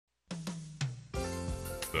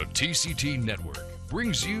The TCT Network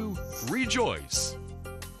brings you Rejoice.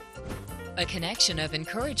 A connection of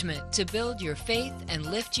encouragement to build your faith and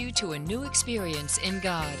lift you to a new experience in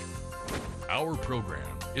God. Our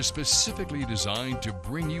program is specifically designed to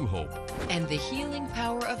bring you hope And the healing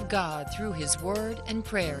power of God through His Word and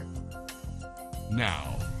prayer.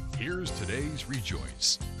 Now, here's today's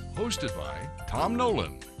Rejoice, hosted by Tom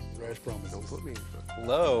Nolan.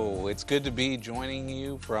 Hello, it's good to be joining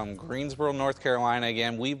you from Greensboro, North Carolina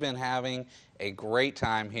again. We've been having a great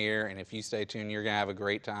time here, and if you stay tuned, you're going to have a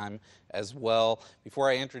great time as well. Before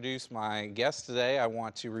I introduce my guest today, I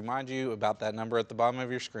want to remind you about that number at the bottom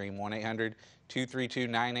of your screen.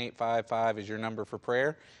 1-800-232-9855 is your number for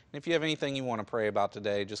prayer. And if you have anything you want to pray about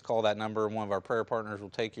today, just call that number, and one of our prayer partners will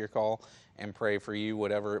take your call and pray for you,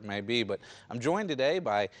 whatever it may be. But I'm joined today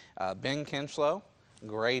by Ben Kinchlow,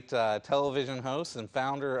 great television host and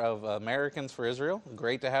founder of Americans for Israel.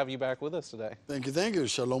 Great to have you back with us today. Thank you, thank you.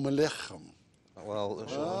 Shalom Aleichem. Well,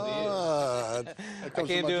 shalom to you. I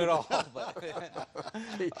can't do it all, but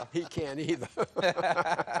he can't either.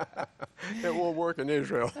 It won't work in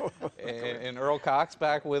Israel. and Earl Cox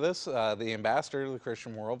back with us, the ambassador to the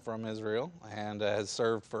Christian world from Israel, and has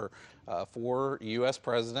served for 4 U.S.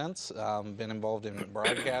 presidents, been involved in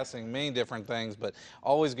broadcasting, many different things, but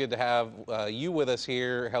always good to have you with us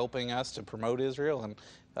here helping us to promote Israel and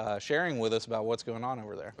sharing with us about what's going on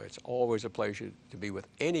over there. It's always a pleasure to be with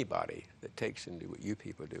anybody that takes and do what you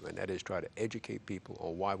people do, and that is try to educate people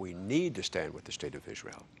on why we need to stand with the state of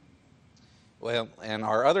Israel. Well, and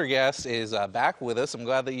our other guest is back with us. I'm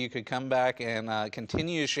glad that you could come back and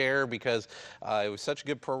continue to share, because it was such a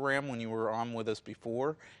good program when you were on with us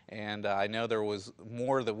before. And I know there was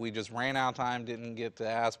more that we just ran out of time, didn't get to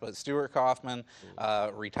ask. But Stuart Kaufman,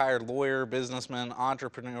 retired lawyer, businessman,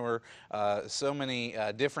 entrepreneur, so many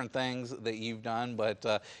different things that you've done.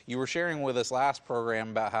 But you were sharing with us last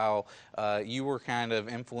program about how you were kind of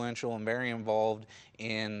influential and very involved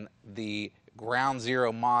in the Ground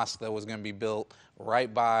Zero mosque that was going to be built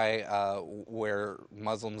right by where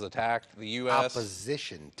Muslims attacked the U.S.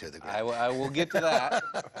 Opposition to the I will get to that.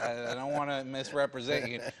 I don't want to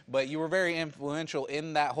misrepresent you, but you were very influential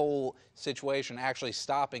in that whole situation, actually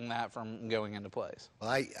stopping that from going into place.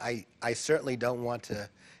 Well, I certainly don't want to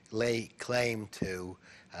lay claim to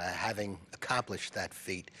having accomplished that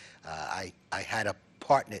feat. I had a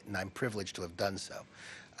part in it, and I'm privileged to have done so.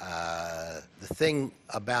 The thing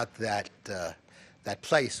about that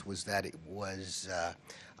place was that it was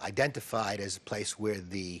identified as a place where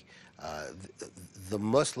the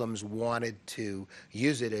Muslims wanted to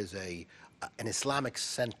use it as an Islamic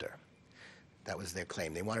center. That was their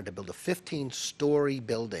claim. They wanted to build a 15-story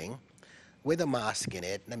building with a mosque in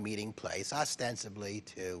it and a meeting place, ostensibly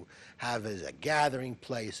to have as a gathering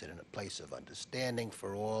place and a place of understanding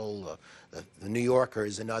for all the New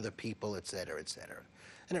Yorkers and other people, et cetera, et cetera.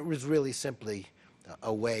 And it was really simply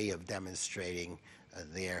a way of demonstrating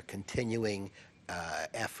their continuing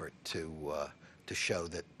effort to show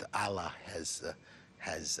that Allah has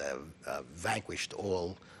vanquished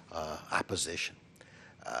all opposition.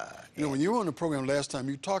 You know, when you were on the program last time,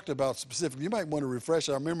 you talked about specifically, you might want to refresh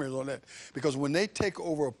our memories on that, because when they take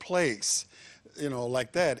over a place, you know,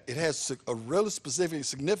 like that, it has a really specific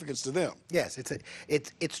significance to them. Yes,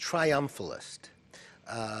 it's triumphalist.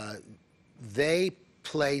 They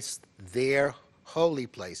place their holy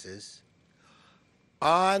places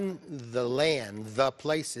on the land, the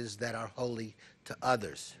places that are holy to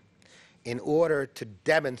others, in order to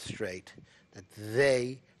demonstrate that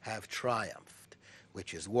they have triumphed,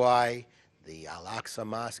 which is why the Al-Aqsa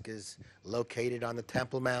Mosque is located on the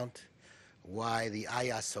Temple Mount, why the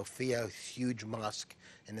Hagia Sophia, huge mosque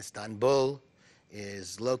in Istanbul,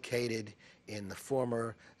 is located in the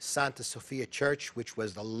former Santa Sophia Church, which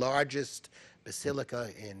was the largest basilica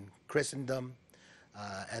in Christendom,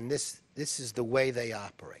 and this is the way they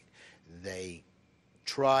operate. They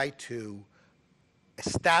try to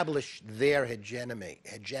establish their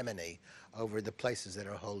hegemony over the places that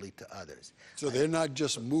are holy to others. So they're not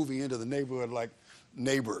just moving into the neighborhood like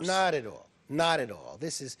neighbors. Not at all. Not at all.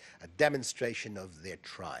 This is a demonstration of their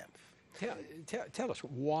triumph. Tell us,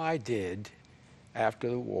 why did, after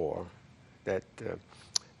the war, that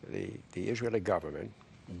the Israeli government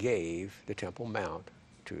gave the Temple Mount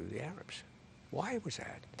to the Arabs? Why was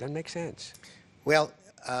that? It doesn't make sense. Well,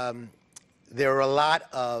 there are a lot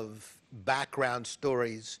of background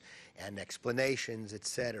stories and explanations, et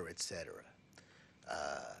cetera, et cetera.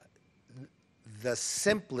 The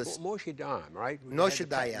simplest... Moshe Dayan, right? Moshe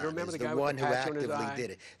Dayan is the one who actively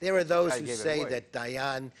did it. There are those who say that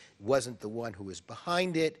Dayan wasn't the one who was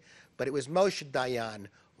behind it, but it was Moshe Dayan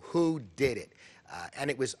who did it. And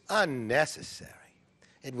it was unnecessary.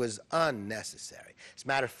 It was unnecessary. As a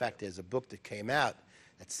matter of fact, there's a book that came out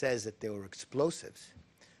that says that there were explosives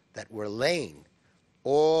that were laying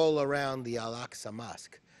all around the Al-Aqsa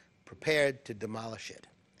Mosque, prepared to demolish it.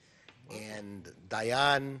 And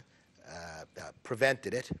Dayan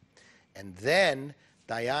prevented it. And then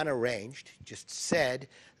Dayan arranged, just said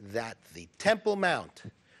that the Temple Mount,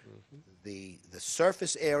 the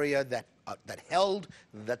surface area that held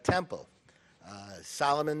the temple,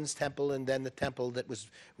 Solomon's temple and then the temple that was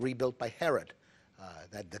rebuilt by Herod,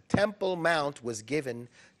 that the Temple Mount was given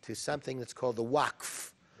to something that's called the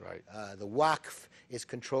Waqf. Right. The Waqf is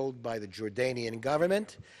controlled by the Jordanian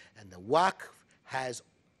government, and the Waqf has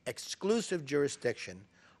exclusive jurisdiction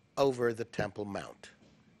over the Temple Mount.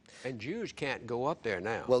 And Jews can't go up there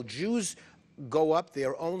now. Well, Jews go up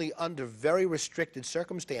there only under very restricted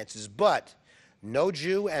circumstances, but no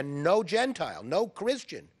Jew and no Gentile, no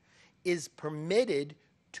Christian, is permitted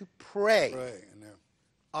to pray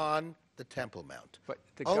on the Temple Mount. But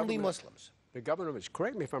the only Muslims. The government,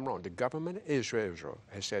 correct me if I'm wrong, the government of Israel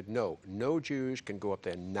has said no Jews can go up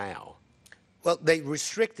there now. Well, they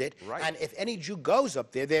restrict it, right. And if any Jew goes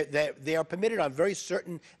up there, they are permitted on very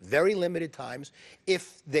certain, very limited times.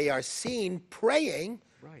 If they are seen praying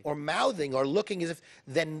right. or mouthing or looking as if,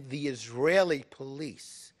 then the Israeli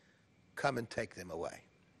police come and take them away.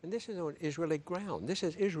 And this is on Israeli ground. This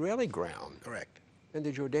is Israeli ground. Correct. And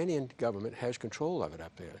the Jordanian government has control of it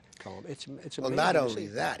up there, Tom. It's amazing. Well, not only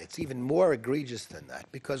that, it's even more egregious than that,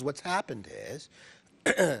 because what's happened is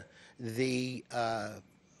the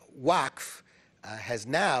Waqf has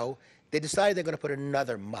now, they decided they're going to put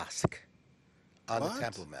another mosque on the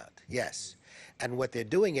Temple Mount. Yes. And what they're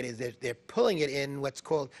doing it is they're pulling it in what's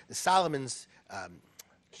called the Solomon's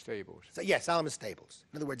stables. Solomon's stables.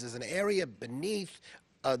 In other words, there's an area beneath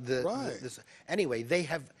anyway, they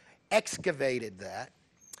have excavated that,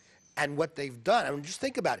 and what they've done, I mean, just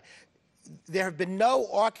think about it. There have been no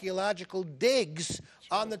archaeological digs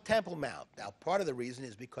on the Temple Mount. Now, part of the reason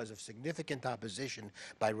is because of significant opposition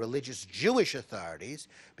by religious Jewish authorities,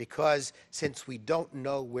 because since we don't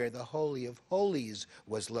know where the Holy of Holies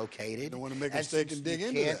was located, don't want to make a mistake and dig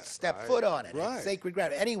into that. You can't step foot on it. It's sacred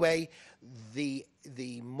ground. Anyway, the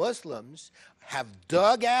Muslims have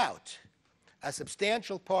dug out a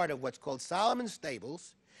substantial part of what's called Solomon's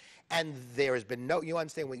Stables, and there has been no, you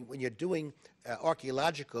understand, when you're doing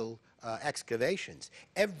archaeological excavations,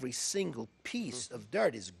 every single piece of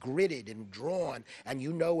dirt is gridded and drawn, and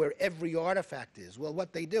you know where every artifact is. Well,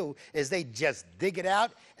 what they do is they just dig it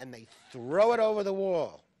out and they throw it over the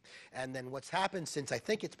wall. And then what's happened since, I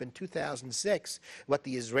think it's been 2006, what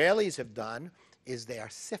the Israelis have done is they are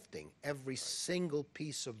sifting every single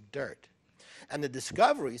piece of dirt. And the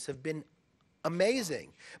discoveries have been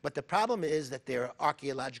amazing. But the problem is that there are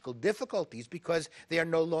archaeological difficulties because they are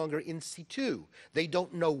no longer in situ. They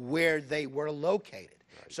don't know where they were located.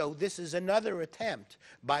 Right. So this is another attempt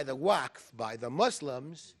by the Waqf, by the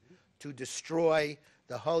Muslims, to destroy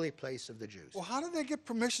the holy place of the Jews. Well, how did they get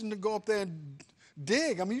permission to go up there and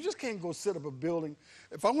dig? I mean, you just can't go set up a building.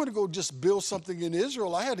 If I want to go just build something in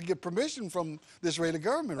Israel, I had to get permission from the Israeli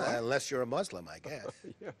government, right? Unless you're a Muslim, I guess.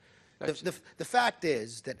 Yeah. The fact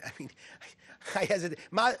is that, I mean, I hesitate.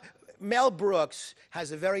 Mel Brooks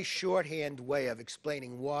has a very shorthand way of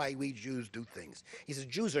explaining why we Jews do things. He says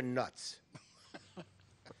Jews are nuts.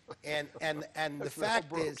 and the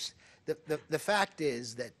fact is, the fact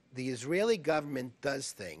is that the Israeli government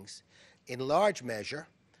does things in large measure,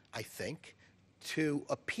 I think, to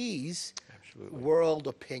appease world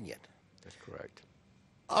opinion. That's correct.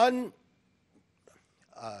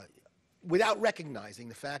 Without recognizing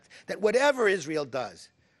the fact that whatever Israel does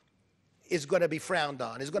is going to be frowned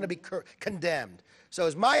on, is going to be condemned. So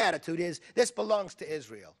as my attitude is, this belongs to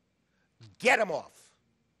Israel. Get them off.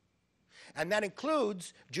 And that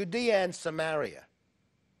includes Judea and Samaria.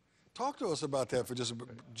 Talk to us about that for just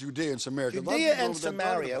Judea and Samaria. Judea and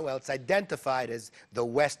Samaria, well, it's identified as the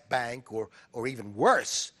West Bank, or even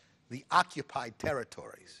worse, the occupied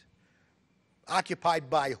territories. Occupied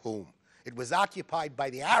by whom? It was occupied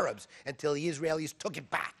by the Arabs until the Israelis took it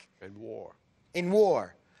back. In war. In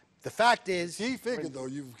war. The fact is... Key figure, though,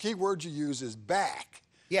 key word you use is back.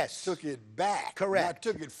 Yes. Took it back. Correct.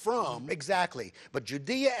 Not took it from. Exactly. But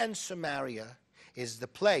Judea and Samaria is the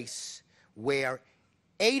place where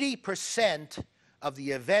 80% of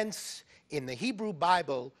the events in the Hebrew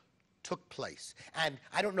Bible took place. And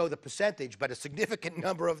I don't know the percentage, but a significant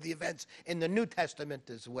number of the events in the New Testament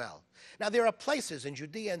as well. Now, there are places in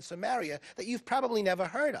Judea and Samaria that you've probably never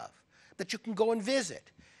heard of, that you can go and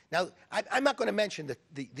visit. Now, I'm not going to mention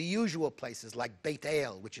the usual places like Beit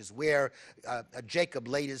El, which is where Jacob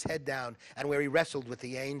laid his head down and where he wrestled with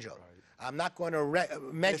the angel. I'm not going to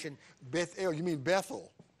mention. Bethel, you mean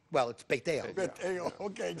Bethel? Well, it's Bethel. Bethel,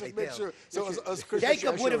 okay, just make Bethel. sure. So us Christians,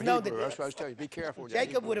 Jacob would have known that. That's what I was telling you. Be careful.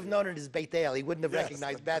 Jacob would have known it as Bethel. He wouldn't have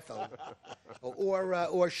recognized Bethel.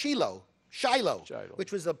 Or Shiloh,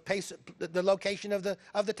 which was the location of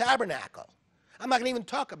the tabernacle. I'm not going to even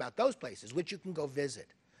talk about those places, which you can go visit.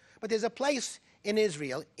 But there's a place in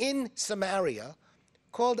Israel, in Samaria,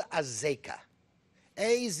 called Azekah.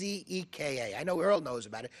 Azeka. I know Earl knows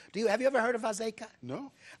about it. Have you ever heard of Azekah?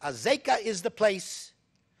 No. Azekah is the place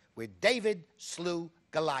where David slew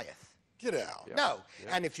Goliath. Get out. Yeah. No.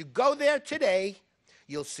 Yeah. And if you go there today,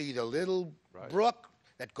 you'll see the little brook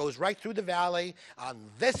that goes right through the valley. On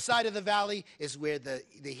this side of the valley is where the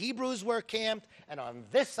Hebrews were camped, and on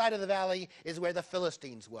this side of the valley is where the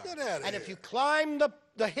Philistines were. Get out of and here. if you climb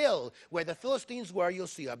the hill where the Philistines were, you'll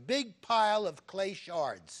see a big pile of clay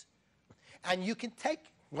shards. And you can take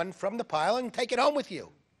one from the pile and take it home with you.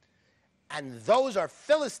 And those are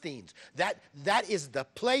Philistines. That is the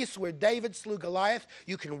place where David slew Goliath.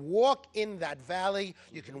 You can walk in that valley,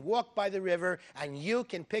 you can walk by the river, and you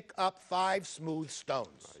can pick up 5 smooth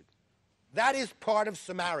stones. Right. That is part of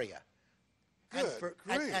Samaria. Good,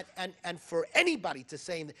 and for anybody to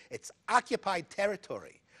say that it's occupied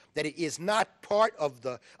territory, that it is not part of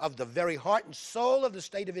the very heart and soul of the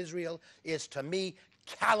state of Israel, is to me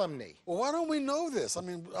calumny. Well, why don't we know this? I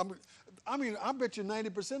mean, I bet you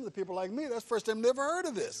 90% of the people like me, that's the first time they've ever heard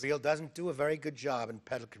of this. Israel doesn't do a very good job in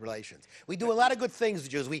public relations. We do a lot of good things, the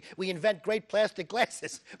Jews. We invent great plastic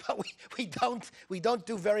glasses, but we don't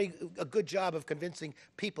do a good job of convincing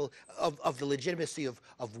people of the legitimacy of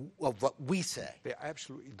what we say. They're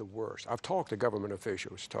absolutely the worst. I've talked to government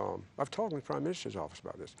officials, Tom. I've talked to the Prime Minister's office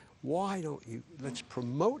about this. Why don't you, let's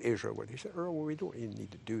promote Israel with it. He said, Earl, well, we don't even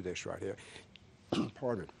need to do this right here.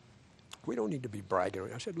 Pardon. We don't need to be bragging.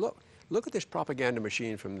 I said, look at this propaganda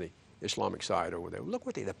machine from the Islamic side over there. Look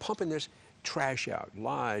what they're pumping this trash out,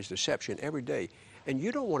 lies, deception every day. And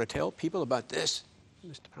you don't want to tell people about this,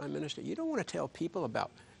 Mr. Prime Minister. You don't want to tell people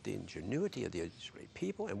about the ingenuity of the Israeli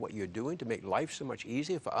people and what you're doing to make life so much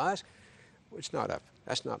easier for us. That's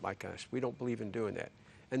not like us. We don't believe in doing that.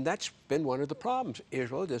 And that's been one of the problems.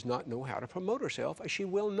 Israel does not know how to promote herself, and she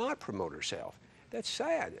will not promote herself. That's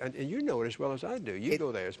sad, and you know it as well as I do. You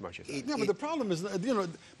go there as much as I do. Yeah, but the problem is,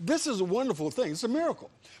 this is a wonderful thing. It's a miracle.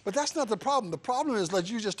 But that's not the problem. The problem is, like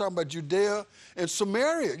you just talking about Judea and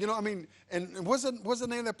Samaria. And what's the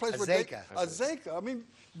name of that place? Azekah. Azekah. I mean,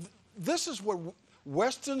 this is what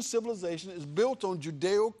Western civilization is built on,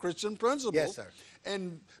 Judeo-Christian principles. Yes, sir.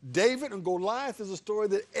 And David and Goliath is a story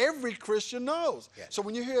that every Christian knows. Yes. So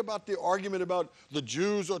when you hear about the argument about the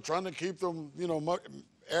Jews are trying to keep them,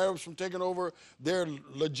 Arabs from taking over their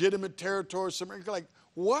legitimate territory, like,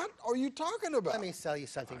 what are you talking about? Let me tell you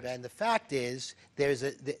something, Ben. The fact is, there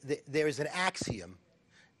is an axiom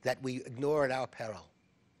that we ignore at our peril.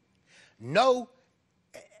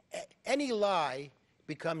 Any lie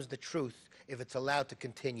becomes the truth if it's allowed to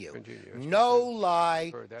continue. No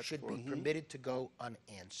lie should be permitted to go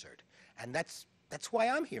unanswered. And that's why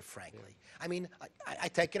I'm here, frankly. I mean, I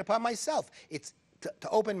take it upon myself. It's to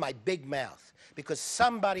open my big mouth, because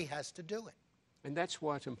somebody has to do it. And that's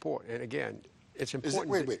what's important. And again, it's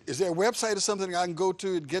important. Wait. Is there a website or something I can go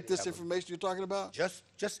to and get this information you're talking about? Just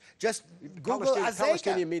Google Azekah.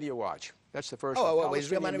 Palestinian Media Watch. That's the first one.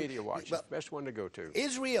 Palestinian Media Watch. Well, best one to go to.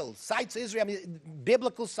 Israel,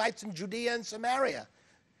 biblical sites in Judea and Samaria.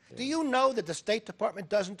 Yeah. Do you know that the State Department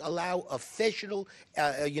doesn't allow official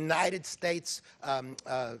United States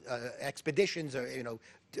expeditions or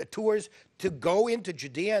tours to go into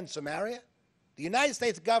Judea and Samaria? The United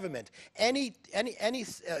States government, any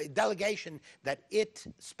delegation that it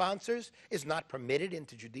sponsors is not permitted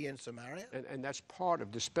into Judea and Samaria. And that's part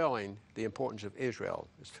of dispelling the importance of Israel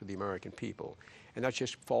to the American people. And that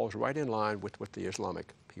just falls right in line with what the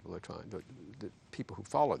Islamic people are trying, the people who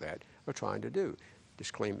follow that are trying to do.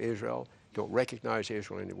 Disclaim Israel, don't recognize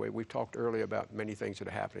Israel in any way. We've talked earlier about many things that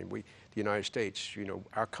are happening. The United States,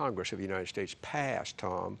 our Congress of the United States passed,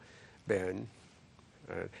 Tom, Ben,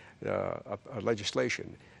 a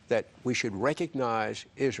legislation that we should recognize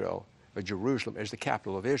Israel, or Jerusalem, as the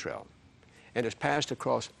capital of Israel. And it's passed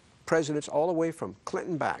across presidents all the way from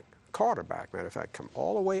Clinton back, Carter back, matter of fact, come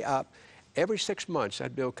all the way up. Every 6 months,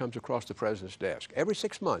 that bill comes across the president's desk. Every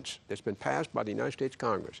 6 months, it's been passed by the United States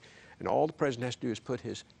Congress. And all the president has to do is put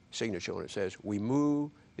his signature on it. It says, we move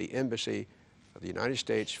the embassy of the United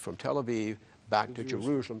States from Tel Aviv back to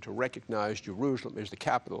Jerusalem to recognize Jerusalem as the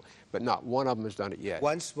capital, but not one of them has done it yet.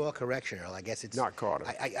 One small correction, Earl. I guess it's not Carter.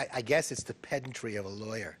 I guess it's the pedantry of a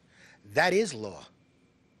lawyer. That is law.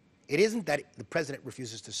 It isn't that the president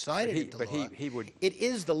refuses to sign it into law. He would. It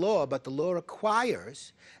is the law, but the law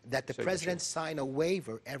requires that the Signature. president sign a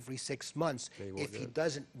waiver every 6 months if he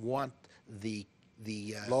doesn't want the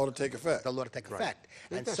Law to take effect. the law to take effect.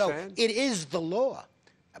 Isn't And that so sad? it is the law,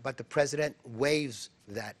 but the president waives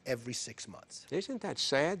that every 6 months. Isn't that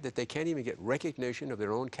sad that they can't even get recognition of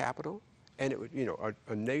their own capital? And it would, you know,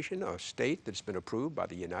 a nation, a state that's been approved by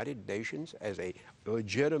the United Nations as a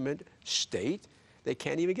legitimate state, they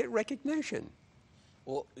can't even get recognition.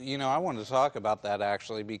 Well, you know, I wanted to talk about that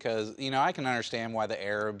actually because, you know, I can understand why the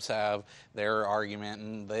Arabs have their argument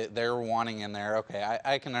and they're wanting in there. Okay,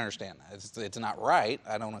 I can understand that. It's not right.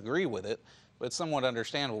 I don't agree with it, but it's somewhat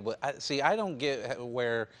understandable. But I don't get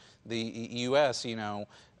where the U.S., you know,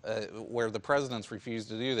 where the presidents refuse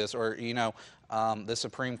to do this, or, you know, the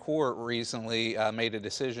Supreme Court recently made a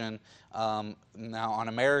decision now on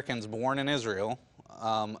Americans born in Israel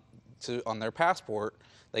on their passport,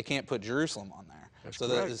 they can't put Jerusalem on there. That's so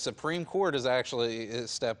correct. the Supreme Court has actually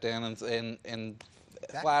stepped in and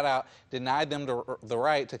flat out denied them the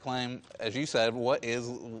right to claim, as you said, what is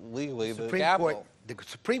legally the capital. The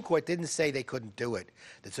Supreme Court didn't say they couldn't do it.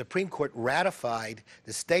 The Supreme Court ratified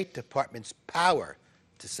the State Department's power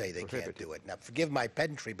to say they can't do it. Now, forgive my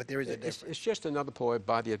pedantry, but there is a difference. It's just another ploy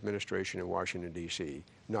by the administration in Washington, D.C.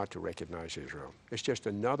 not to recognize Israel. It's just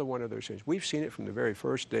another one of those things. We've seen it from the very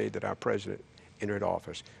first day that our president entered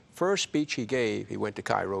office. First speech he gave, he went to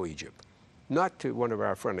Cairo, Egypt. Not to one of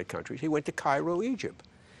our friendly countries. He went to Cairo, Egypt.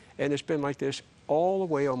 And it's been like this all the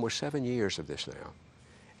way, almost 7 years of this now.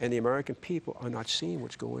 And the American people are not seeing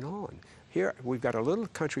what's going on. Here, we've got a little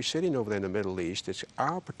country sitting over there in the Middle East. It's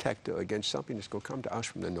our protector against something that's going to come to us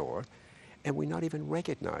from the north, and we're not even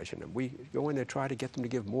recognizing them. We go in there, try to get them to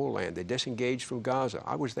give more land. They disengaged from Gaza.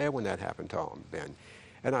 I was there when that happened, Tom, Ben.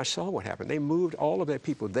 And I saw what happened. They moved all of their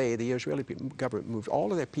people, the Israeli government moved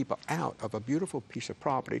all of their people out of a beautiful piece of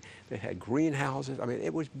property that had greenhouses. I mean,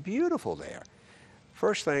 it was beautiful there.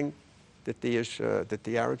 First thing that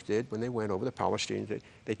the Arabs did when they went over, the Palestinians,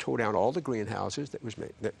 they tore down all the greenhouses that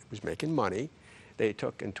was making money. They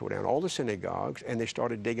took and tore down all the synagogues, and they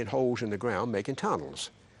started digging holes in the ground, making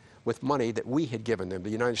tunnels with money that we had given them.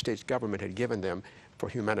 The United States government had given them for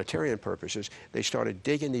humanitarian purposes. They started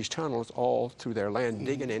digging these tunnels all through their land,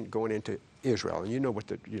 digging in, going into Israel. And you know what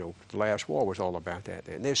the last war was all about that.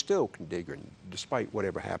 And they're still digging, despite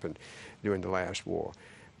whatever happened during the last war.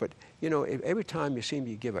 But, you know, every time you seem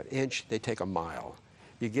you give an inch, they take a mile.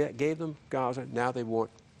 You gave them Gaza, now they want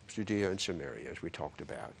Judea and Samaria, as we talked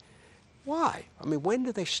about. Why? I mean, when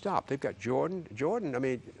do they stop? They've got Jordan. Jordan, I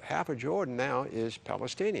mean, half of Jordan now is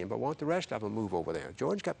Palestinian, but want the rest of them move over there.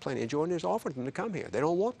 Jordan's got plenty, and Jordan has offered them to come here. They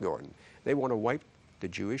don't want Jordan. They want to wipe the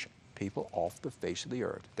Jewish people off the face of the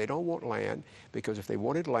earth. They don't want land, because if they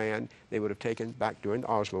wanted land, they would have taken back during the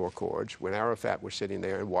Oslo Accords, when Arafat was sitting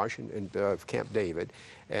there in Washington, Camp David,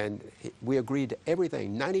 and we agreed to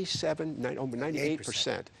everything, over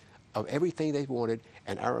 98% of everything they wanted,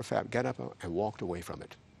 and Arafat got up and walked away from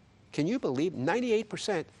it. Can you believe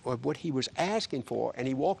 98% of what he was asking for, and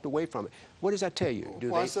he walked away from it? What does that tell you?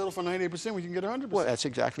 Why settle for 98% when you can get 100%? Well, that's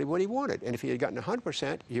exactly what he wanted. And if he had gotten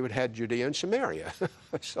 100%, he would have had Judea and Samaria.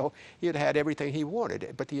 So he had had everything he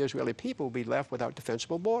wanted. But the Israeli people would be left without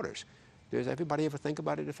defensible borders. Does everybody ever think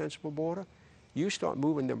about a defensible border? You start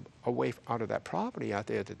moving them away out of that property out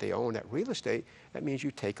there that they own, that real estate, that means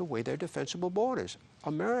you take away their defensible borders.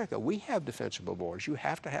 America, we have defensible borders. You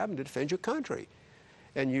have to have them to defend your country.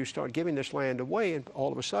 And you start giving this land away, and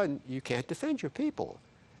all of a sudden, you can't defend your people.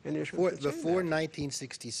 And Before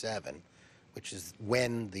 1967, which is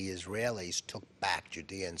when the Israelis took back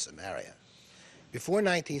Judea and Samaria, before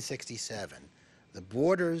 1967, the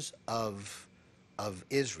borders of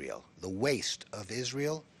Israel, the waist of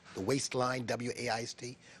Israel, the waistline,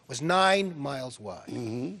 W-A-I-S-T, was 9 miles wide.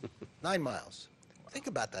 9 miles. Think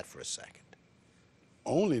about that for a second.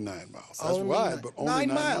 Only 9 miles. That's wide, but only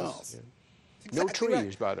 9 miles. Yeah. Exactly No trees,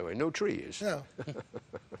 right. by the way, no trees. No.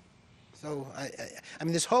 So, I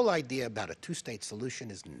mean, this whole idea about a two-state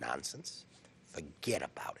solution is nonsense. Forget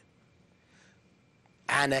about it.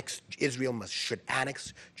 Israel should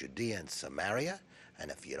annex Judea and Samaria,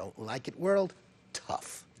 and if you don't like it, world,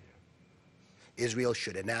 tough. Israel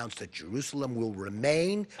should announce that Jerusalem will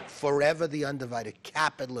remain forever the undivided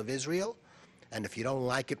capital of Israel, and if you don't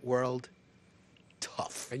like it, world,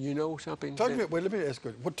 tough. And you know something? Talk to me, wait, let me ask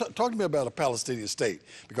you. Talk to me about a Palestinian state,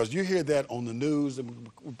 because you hear that on the news, and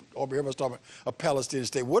everybody's talking about a Palestinian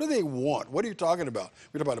state. What do they want? What are you talking about?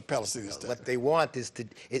 We're talking about a Palestinian state. What they want is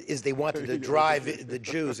they wanted to drive the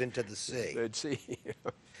Jews into the sea. Let's see.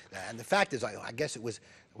 And the fact is, I guess it was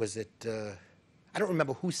I don't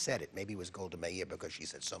remember who said it. Maybe it was Golda Meir, because she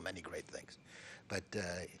said so many great things. But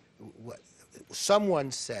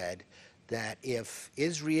someone said that if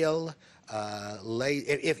Israel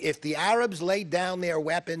if the Arabs lay down their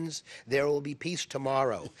weapons, there will be peace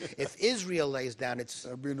tomorrow. If Israel lays down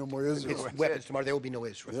There'll be no more Israel. its weapons tomorrow, there will be no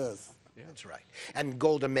Israel. Yes. Yeah. That's right. And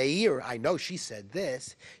Golda Meir, I know she said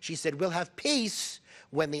this. She said, we'll have peace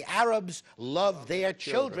when the Arabs love their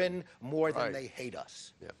children more than they hate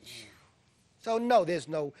us. Yep. So no, there's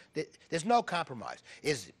no compromise.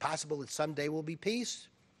 Is it possible that someday will be peace?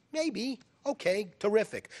 Maybe. Okay,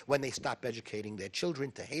 terrific. When they stop educating their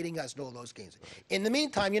children to hating us and all those things. In the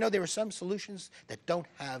meantime, there are some solutions that don't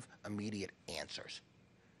have immediate answers.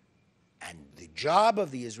 And the job of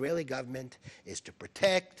the Israeli government is to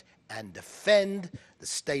protect and defend the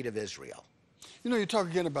state of Israel. You talk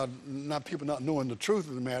again about people not knowing the truth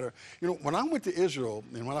of the matter. When I went to Israel,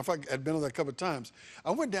 and when I'd been there a couple of times, I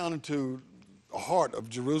went down into the heart of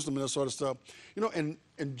Jerusalem and that sort of stuff. And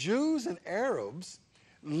Jews and Arabs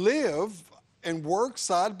live and work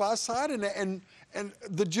side by side, and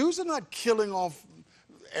the Jews are not killing off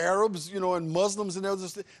Arabs, and Muslims and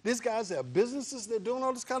others. These guys have businesses, they're doing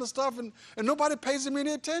all this kind of stuff, and nobody pays them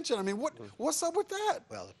any attention. I mean, what's up with that?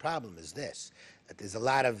 Well, the problem is this: that there's a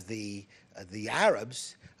lot of the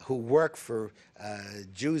Arabs who work for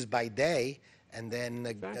Jews by day, and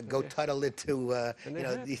then go tunnel into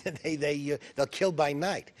they'll kill by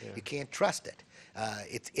night. Yeah. You can't trust it.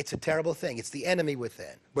 It's a terrible thing. It's the enemy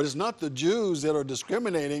within. But it's not the Jews that are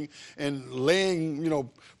discriminating and laying,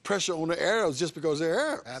 pressure on the Arabs just because they're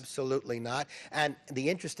Arabs. Absolutely not. And the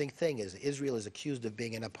interesting thing is, Israel is accused of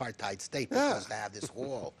being an apartheid state because they have this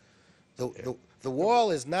wall. The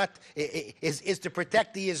wall is not is to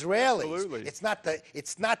protect the Israelis. Absolutely.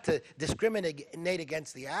 It's not to discriminate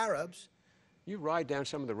against the Arabs. You ride down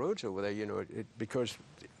some of the roads over there, because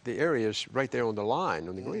the area is right there on the line,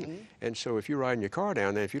 on the green. And so if you're riding your car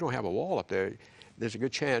down there, if you don't have a wall up there, there's a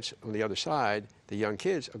good chance on the other side, the young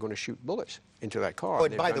kids are going to shoot bullets into that car. Oh,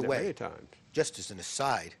 and by the way, many times. Just as an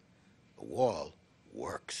aside, a wall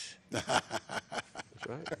works. That's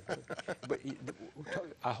right. But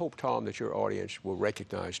I hope, Tom, that your audience will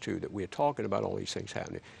recognize, too, that we're talking about all these things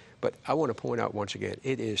happening. But I want to point out once again,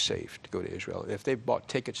 it is safe to go to Israel. And if they've bought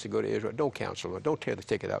tickets to go to Israel, don't cancel them. Don't tear the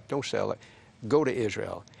ticket up. Don't sell it. Go to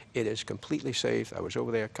Israel. It is completely safe. I was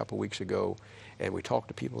over there a couple weeks ago, and we talked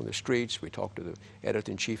to people in the streets. We talked to the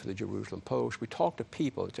editor-in-chief of the Jerusalem Post. We talked to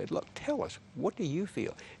people and said, look, tell us, what do you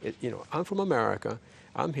feel? I'm from America.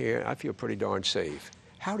 I'm here. I feel pretty darn safe.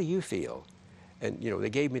 How do you feel? And, they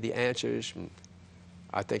gave me the answers, and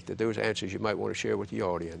I think that those answers you might want to share with the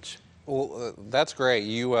audience. Well, that's great.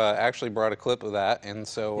 You actually brought a clip of that, and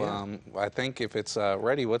so I think if it's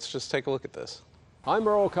ready, let's just take a look at this. I'm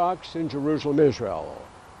Earl Cox in Jerusalem, Israel.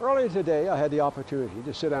 Earlier today, I had the opportunity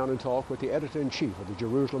to sit down and talk with the editor-in-chief of the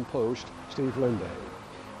Jerusalem Post, Steve Linde.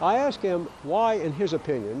 I asked him why, in his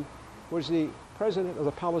opinion, was the president of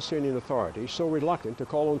the Palestinian Authority so reluctant to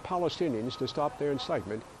call on Palestinians to stop their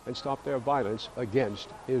incitement and stop their violence against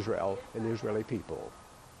Israel and the Israeli people.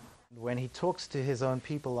 When he talks to his own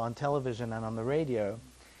people on television and on the radio,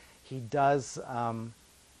 he does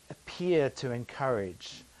appear to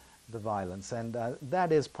encourage the violence, and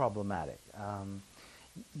that is problematic.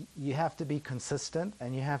 You have to be consistent,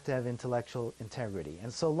 and you have to have intellectual integrity.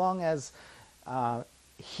 And so long as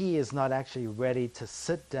he is not actually ready to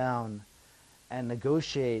sit down and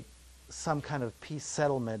negotiate some kind of peace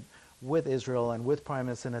settlement with Israel and with Prime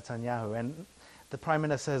Minister Netanyahu, and the Prime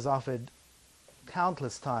Minister has offered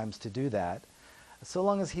countless times to do that, so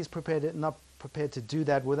long as he's not prepared to do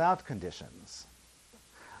that without conditions.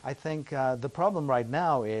 I think the problem right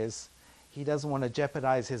now is he doesn't want to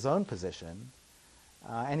jeopardize his own position,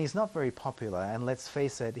 and he's not very popular, and let's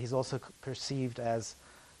face it, he's also perceived as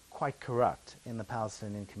quite corrupt in the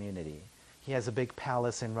Palestinian community. He has a big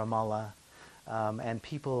palace in Ramallah, and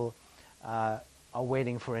people are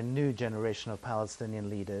waiting for a new generation of Palestinian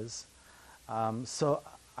leaders. So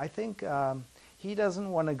I think he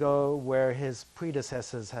doesn't want to go where his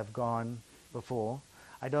predecessors have gone before.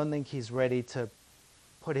 I don't think he's ready to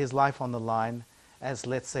put his life on the line, as,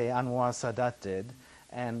 let's say, Anwar Sadat did,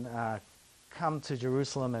 and come to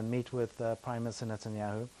Jerusalem and meet with Prime Minister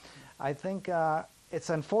Netanyahu. I think it's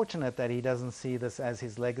unfortunate that he doesn't see this as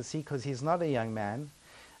his legacy, because he's not a young man.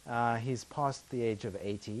 He's past the age of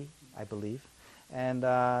 80, I believe. And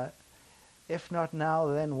if not now,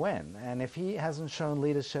 then when? And if he hasn't shown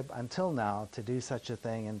leadership until now to do such a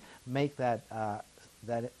thing and make that a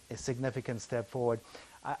significant step forward,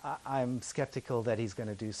 I'm skeptical that he's going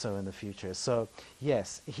to do so in the future. So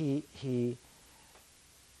yes, he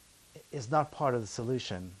is not part of the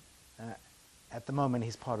solution, at the moment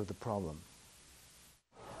he's part of the problem.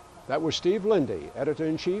 That was Steve Lindy,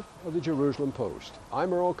 editor-in-chief of the Jerusalem Post.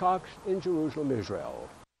 I'm Earl Cox in Jerusalem, Israel.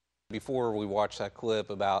 Before we watch that clip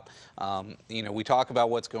about, we talk about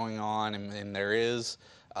what's going on, and there is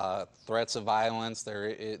threats of violence.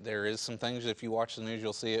 There is some things, if you watch the news,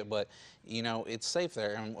 you'll see it, but, it's safe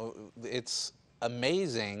there. And it's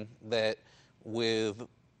amazing that with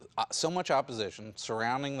so much opposition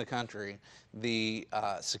surrounding the country, the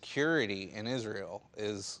security in Israel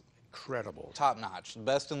is incredible, top-notch, the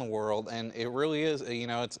best in the world, and it really is.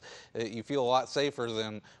 You feel a lot safer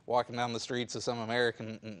than walking down the streets of some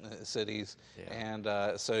American cities. Yeah.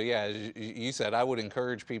 And so, yeah, as you said, I would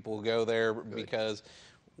encourage people to go there. Good. Because,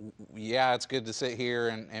 yeah, it's good to sit here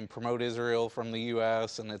and promote Israel from the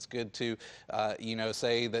U.S., and it's good to,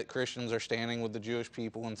 say that Christians are standing with the Jewish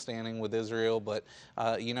people and standing with Israel, but,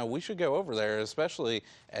 we should go over there, especially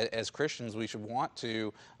as Christians. We should want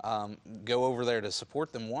to go over there to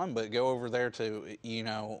support them, but go over there to,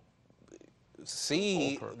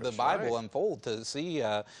 see the Bible unfold, to see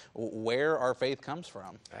where our faith comes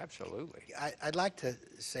from. Absolutely. I'd like to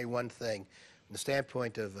say one thing from the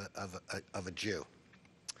standpoint of a Jew.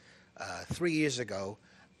 3 years ago,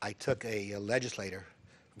 I took a legislator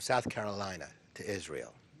from South Carolina to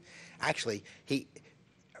Israel. Actually,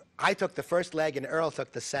 I took the first leg and Earl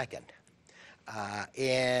took the second.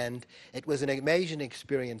 And it was an amazing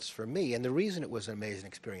experience for me. And the reason it was an amazing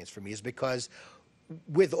experience for me is because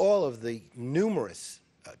with all of the numerous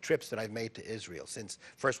trips that I've made to Israel, since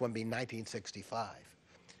first one being 1965,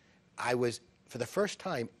 I was, for the first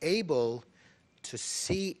time, able to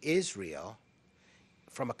see Israel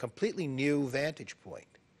from a completely new vantage point,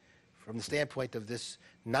 from the standpoint of this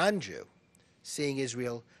non-Jew, seeing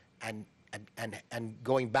Israel and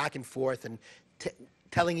going back and forth and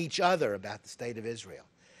telling each other about the state of Israel.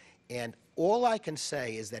 And all I can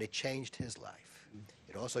say is that it changed his life.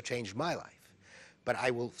 It also changed my life. But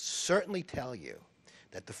I will certainly tell you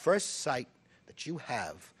that the first sight that you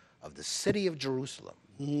have of the city of Jerusalem,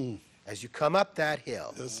 as you come up that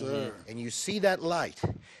hill, yes, sir. And you see that light,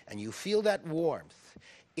 and you feel that warmth,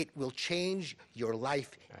 it will change your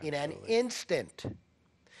life in an instant.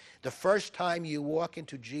 The first time you walk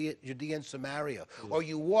into Judea and Samaria, or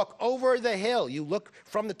you walk over the hill, you look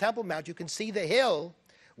from the Temple Mount, you can see the hill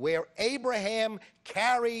where Abraham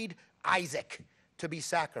carried Isaac to be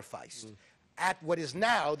sacrificed. At what is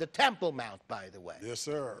now the Temple Mount, by the way. Yes,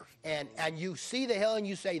 sir. And you see the hill and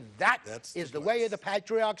you say, that's the way of the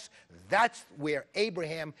patriarchs. That's where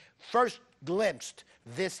Abraham first glimpsed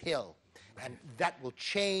this hill. And that will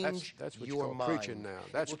change that's what your you're mind. Preaching now.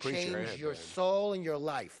 That's it will change your soul and your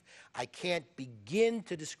life. I can't begin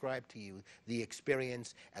to describe to you the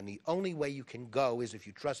experience, and the only way you can go is if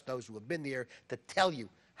you trust those who have been there to tell you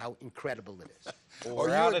how incredible it is. Or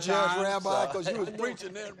you're a judge, Rabbi, because you was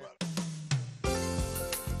preaching there, brother.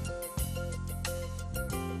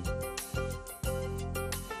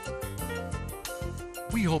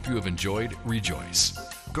 We hope you have enjoyed Rejoice.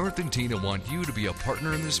 Garth and Tina want you to be a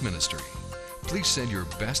partner in this ministry. Please send your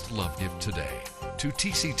best love gift today to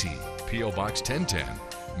TCT, P.O. Box 1010,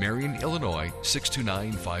 Marion, Illinois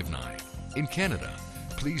 62959. In Canada,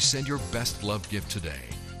 please send your best love gift today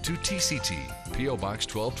to TCT, P.O. Box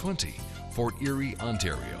 1220, Fort Erie,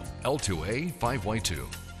 Ontario, L2A 5Y2.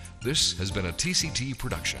 This has been a TCT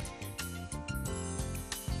production.